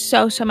 thank you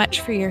so much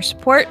for your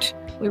support.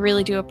 We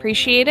really do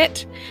appreciate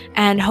it.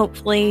 And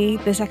hopefully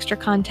this extra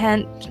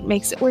content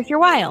makes it worth your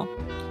while.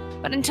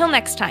 But until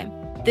next time,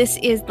 this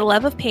is The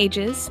Love of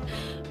Pages,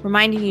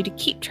 reminding you to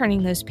keep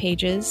turning those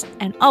pages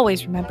and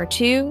always remember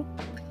to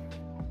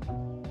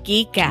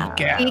geek out.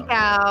 Geek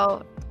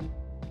out.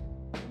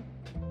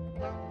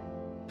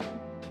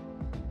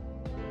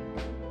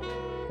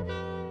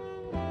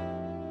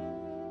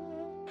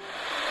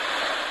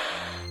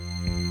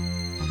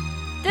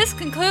 This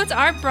concludes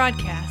our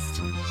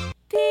broadcast.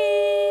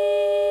 Beep.